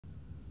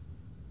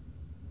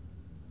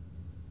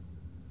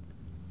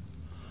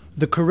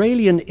The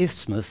Karelian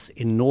Isthmus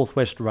in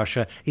northwest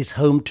Russia is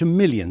home to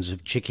millions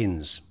of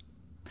chickens.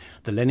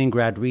 The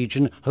Leningrad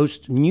region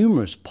hosts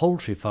numerous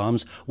poultry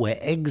farms where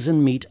eggs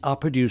and meat are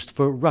produced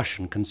for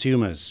Russian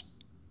consumers.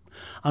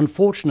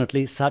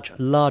 Unfortunately, such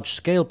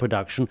large-scale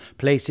production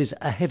places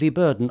a heavy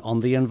burden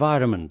on the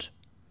environment.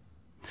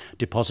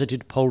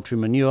 Deposited poultry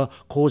manure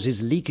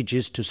causes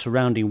leakages to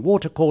surrounding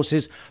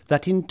watercourses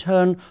that in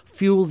turn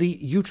fuel the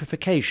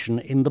eutrophication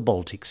in the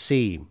Baltic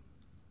Sea.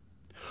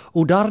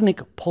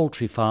 Udarnik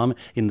poultry farm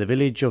in the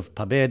village of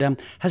Pobeda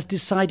has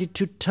decided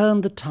to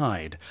turn the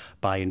tide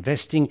by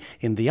investing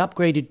in the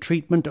upgraded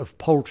treatment of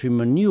poultry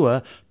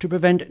manure to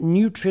prevent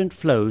nutrient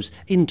flows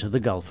into the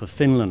Gulf of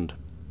Finland.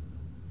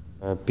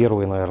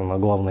 Первый, наверное,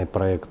 главный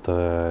проект –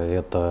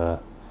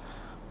 это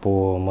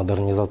по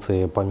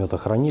модернизации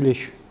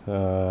пометохранилищ,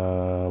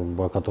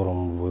 о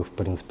котором вы, в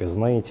принципе,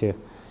 знаете.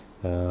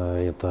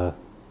 Это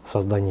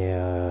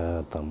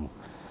создание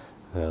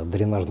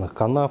дренажных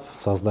канав,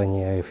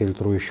 создание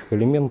фильтрующих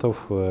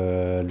элементов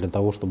для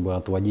того, чтобы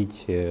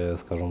отводить,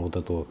 скажем, вот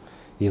эту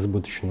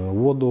избыточную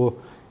воду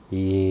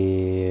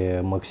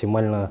и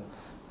максимально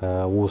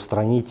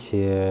устранить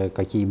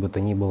какие бы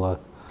то ни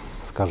было,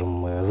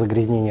 скажем,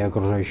 загрязнения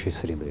окружающей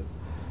среды.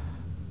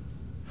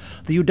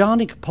 The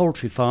Udarnik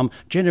poultry farm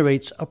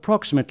generates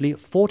approximately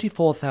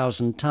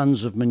 44,000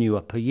 tons of manure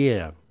per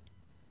year.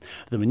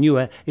 The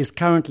manure is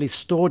currently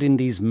stored in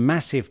these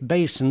massive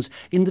basins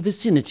in the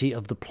vicinity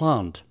of the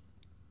plant.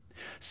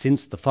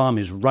 Since the farm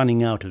is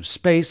running out of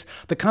space,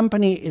 the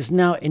company is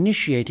now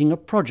initiating a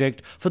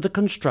project for the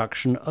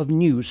construction of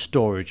new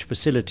storage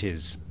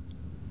facilities.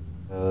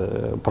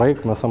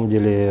 Проект на самом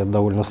деле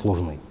довольно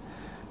сложный.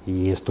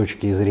 И с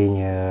точки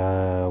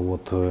зрения,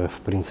 в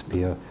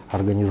принципе,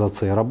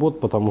 организации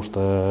работ, потому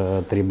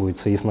что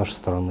требуется и с нашей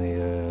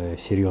стороны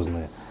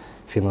серьезное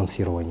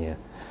финансирование.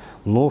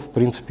 Но, в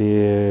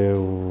принципе,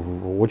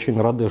 очень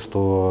рады,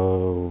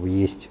 что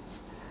есть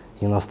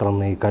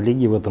иностранные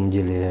коллеги в этом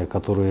деле,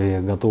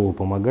 которые готовы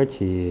помогать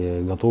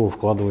и готовы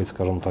вкладывать,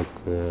 скажем так,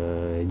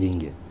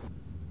 деньги.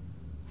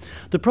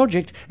 The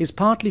project is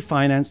partly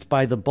financed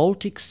by the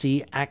Baltic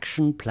Sea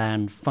Action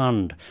Plan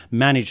Fund,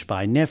 managed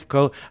by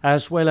Nefco,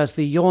 as well as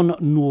the John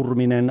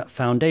Nurminen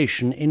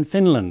Foundation in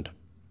Finland.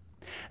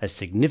 A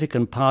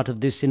significant part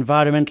of this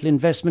environmental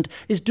investment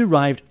is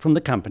derived from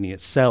the company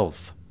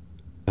itself.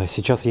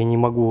 Сейчас я не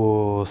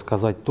могу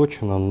сказать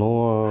точно,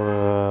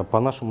 но по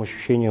нашим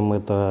ощущениям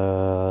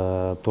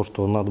это то,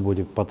 что надо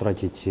будет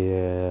потратить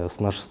с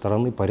нашей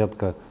стороны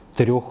порядка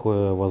 3,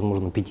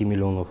 возможно, 5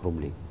 миллионов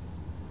рублей.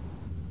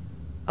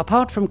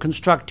 Apart from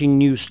constructing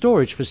new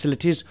storage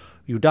facilities,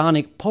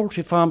 Udarnik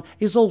Poultry Farm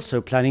is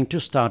also planning to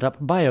start up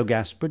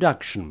biogas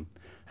production.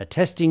 A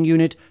testing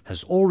unit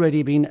has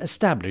already been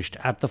established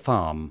at the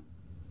farm.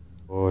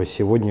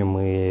 Сегодня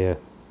мы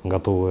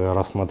готовы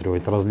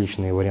рассматривать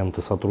различные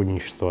варианты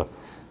сотрудничества,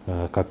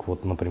 как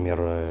например,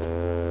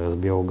 с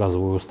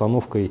биогазовой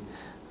установкой,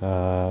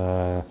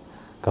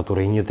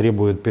 которые не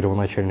требуют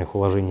первоначальных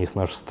вложений с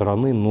нашей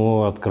стороны,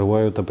 но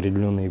открывают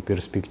определенные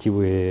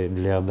перспективы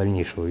для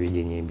дальнейшего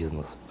ведения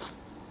бизнеса.